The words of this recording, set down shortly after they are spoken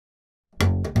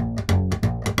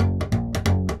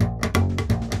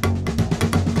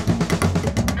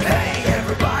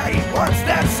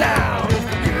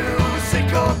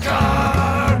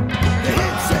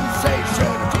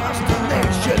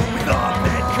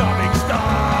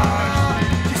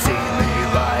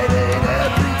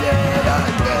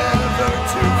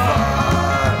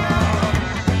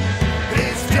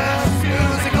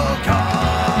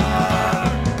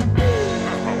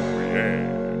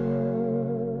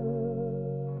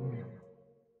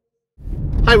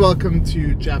Hi, welcome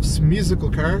to Jeff's Musical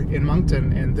Car in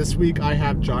Moncton, and this week I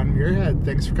have John Muirhead.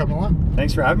 Thanks for coming along.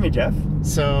 Thanks for having me, Jeff.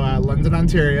 So, London,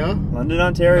 Ontario. London,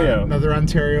 Ontario. Another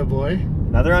Ontario boy.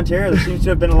 Another Ontario. There seems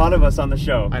to have been a lot of us on the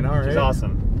show. I know, right? Which is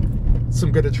awesome.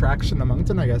 Some good attraction to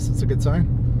Moncton, I guess. It's a good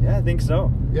sign. Yeah, I think so.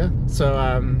 Yeah. So,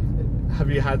 have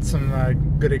you had some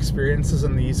good experiences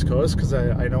on the East Coast? Because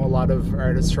I know a lot of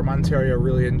artists from Ontario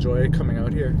really enjoy coming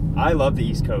out here. I love the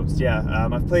East Coast, yeah.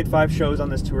 I've played 5 shows on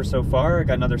this tour so far. I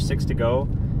got another 6 to go.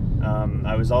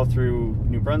 I was all through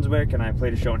New Brunswick, and I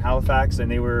played a show in Halifax,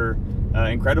 and they were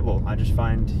incredible. I just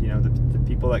find, you know, the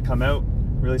people that come out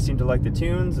really seem to like the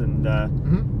tunes, and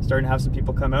starting to have some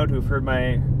people come out who've heard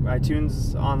my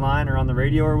tunes online or on the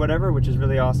radio or whatever, which is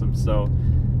really awesome. So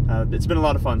it's been a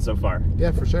lot of fun so far.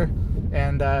 Yeah, for sure.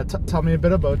 And tell me a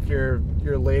bit about your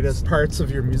latest parts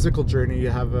of your musical journey. You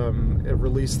have a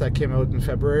release that came out in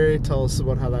February. Tell us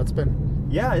about how that's been.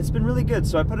 Yeah, it's been really good.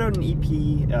 So I put out an EP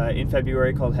in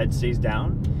February called Head Stays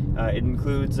Down. It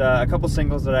includes a couple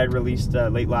singles that I released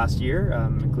late last year,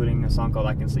 including a song called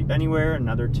I Can Sleep Anywhere,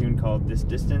 another tune called This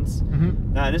Distance.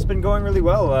 And it's been going really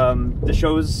well. The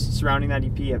shows surrounding that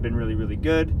EP have been really, really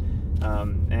good.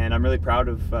 And I'm really proud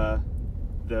of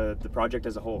the project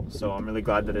as a whole, so I'm really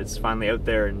glad that it's finally out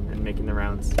there and making the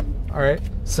rounds. All right,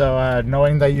 so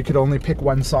knowing that you could only pick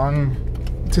one song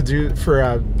to do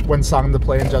for one song to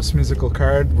play in Jeff's Musical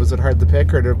Card, was it hard to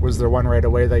pick, or was there one right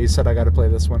away that you said I got to play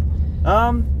this one?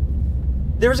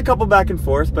 There was a couple back and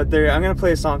forth, but I'm going to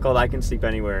play a song called I Can Sleep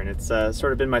Anywhere, and it's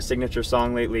sort of been my signature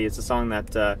song lately. It's a song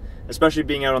that, especially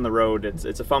being out on the road,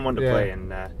 it's a fun one to play,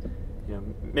 and you know,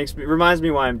 reminds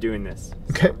me why I'm doing this.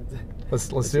 Okay.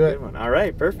 So, Let's do it. All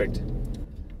right, perfect.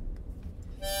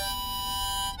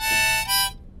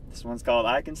 This one's called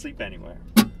I Can Sleep Anywhere.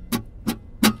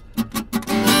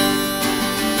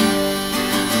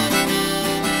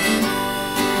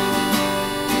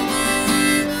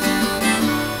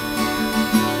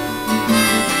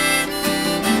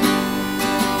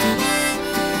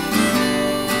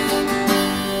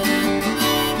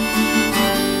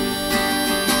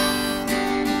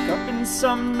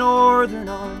 Some northern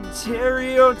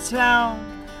Ontario town,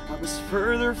 I was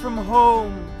further from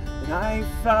home than I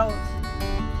felt.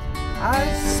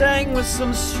 I sang with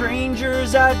some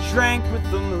strangers, I drank with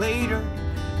them later.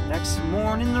 Next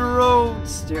morning the road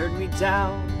stared me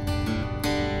down.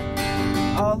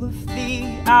 All of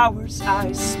the hours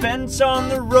I spent on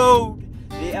the road,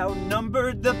 they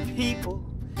outnumbered the people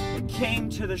that came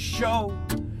to the show.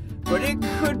 But it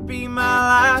could be my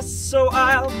last, so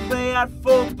I'll play at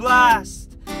full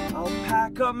blast. I'll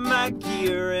pack up my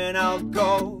gear and I'll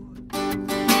go.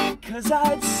 'Cause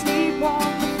I'd sleep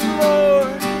on the floor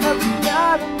every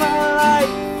night of my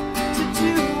life to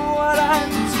do what I'm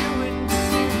doing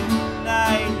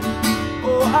tonight.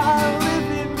 Oh, I'll live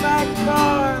in my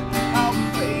car, I'll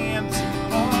play empty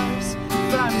bars.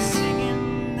 If I'm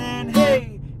singing, then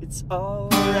hey, it's alright.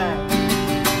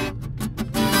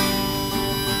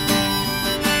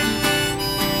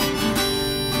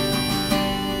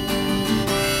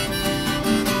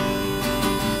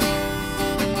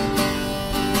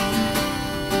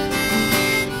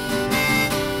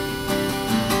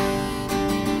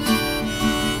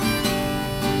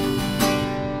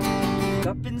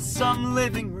 Some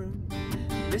living room,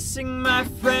 missing my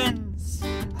friends,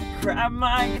 I grabbed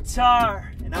my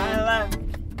guitar and I left.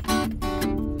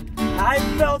 I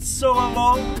felt so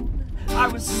alone, I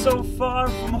was so far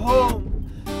from home,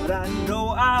 but I know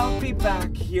I'll be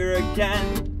back here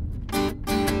again.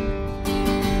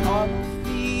 All of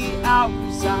the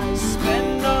hours I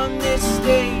spend on this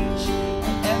stage,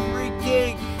 at every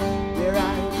gig where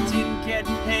I didn't get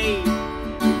paid,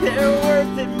 they're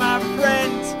worth it, my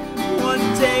friends.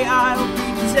 One day I'll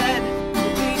be dead,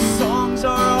 but these songs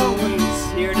are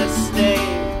always here to stay.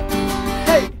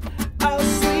 Hey, I'll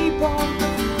sleep on the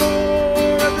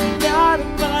floor every night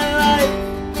of my life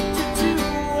to do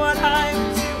what I'm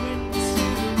doing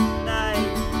tonight.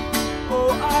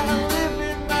 Oh, I'll live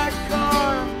in my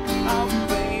car, I'll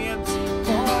play empty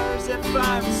bars. If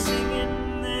I'm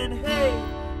singing, then hey,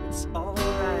 it's alright.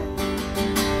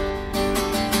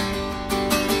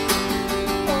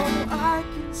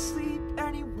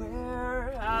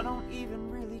 I don't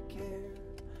even really care.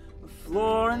 A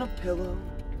floor and a pillow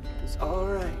is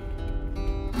alright.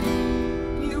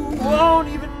 You won't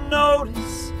even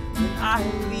notice when I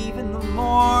leave in the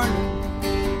morning,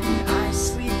 when I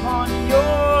sleep on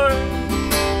your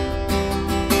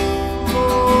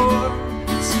floor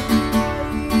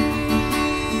tonight.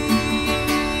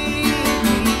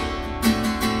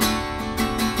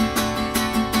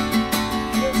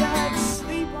 'Cause I'd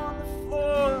sleep on the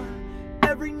floor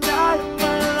every night of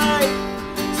my life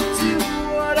to do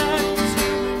what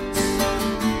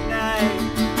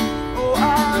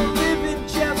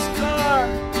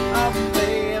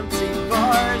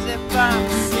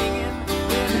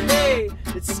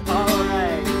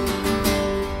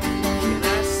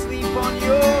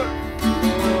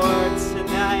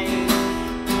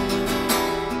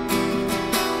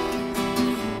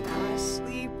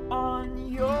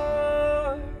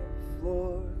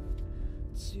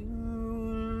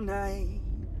night.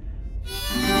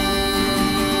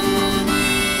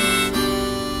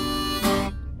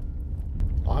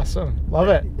 Awesome. Love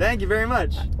it. Thank you very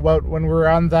much. Well, when we were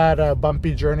on that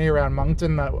bumpy journey around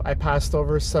Moncton, I passed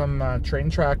over some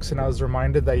train tracks, and I was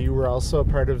reminded that you were also a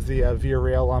part of the Via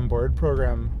Rail on Board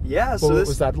program. Yeah, so what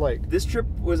was that like? This trip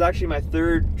was actually my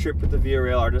third trip with the Via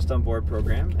Rail Artist on Board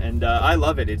program, and I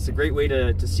love it. It's a great way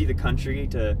to see the country,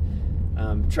 to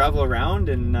travel around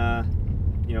and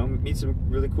you know, meet some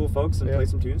really cool folks and play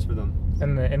some tunes for them.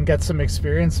 And get some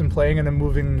experience in playing in a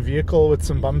moving vehicle with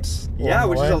some bumps. Yeah,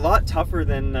 which is a lot tougher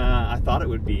than I thought it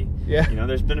would be. Yeah. You know,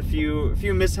 there's been a few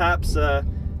mishaps.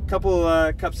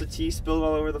 Couple cups of tea spilled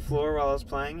all over the floor while I was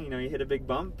playing. You know, you hit a big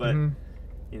bump, but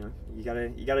you know, you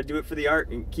gotta do it for the art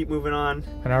and keep moving on.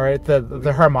 And all right,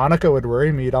 the harmonica would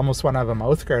worry me. You'd almost want to have a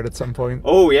mouth guard at some point.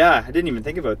 Oh yeah, I didn't even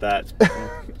think about that.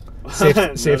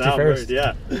 Safety no, first.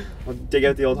 Yeah, we'll dig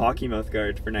out the old hockey mouth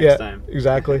guard for next time.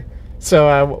 Exactly.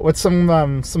 So, what's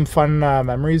some fun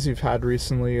memories you've had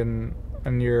recently in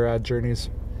your journeys?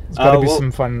 There's got to be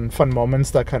some fun moments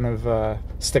that kind of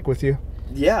stick with you.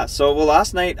 Yeah. So,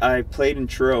 last night I played in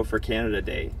Truro for Canada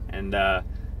Day, and I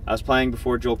was playing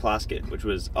before Joel Plaskett, which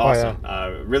was awesome.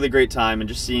 Oh, yeah. Really great time, and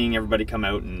just seeing everybody come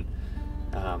out and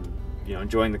you know,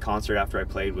 enjoying the concert after I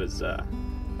played was a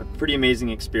pretty amazing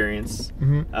experience.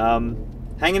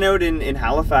 Hanging out in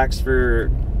Halifax for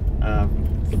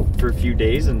a few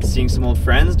days and seeing some old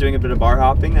friends, doing a bit of bar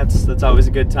hopping, that's always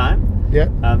a good time.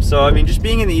 Yeah. So I mean, just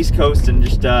being in the East Coast and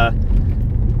just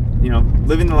you know,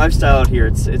 living the lifestyle out here,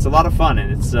 it's a lot of fun,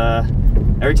 and it's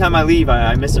every time I leave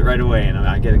I miss it right away, and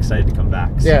I get excited to come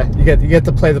back. So. Yeah, you get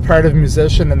to play the part of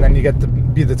musician, and then you get to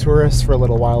be the tourist for a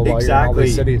little while you're in all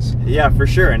these cities. Yeah, for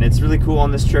sure. And it's really cool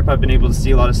on this trip. I've been able to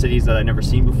see a lot of cities that I've never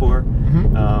seen before.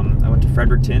 I went to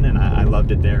Fredericton, and I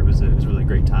loved it there. It was a really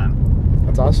great time.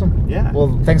 That's awesome. Yeah.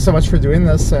 Well, thanks so much for doing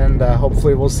this, and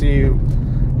hopefully we'll see you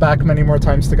back many more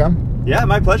times to come. Yeah,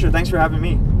 my pleasure. Thanks for having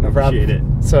me. No problem. Appreciate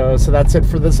it. So that's it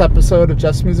for this episode of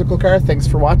Just Musical Car. Thanks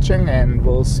for watching, and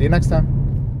we'll see you next time.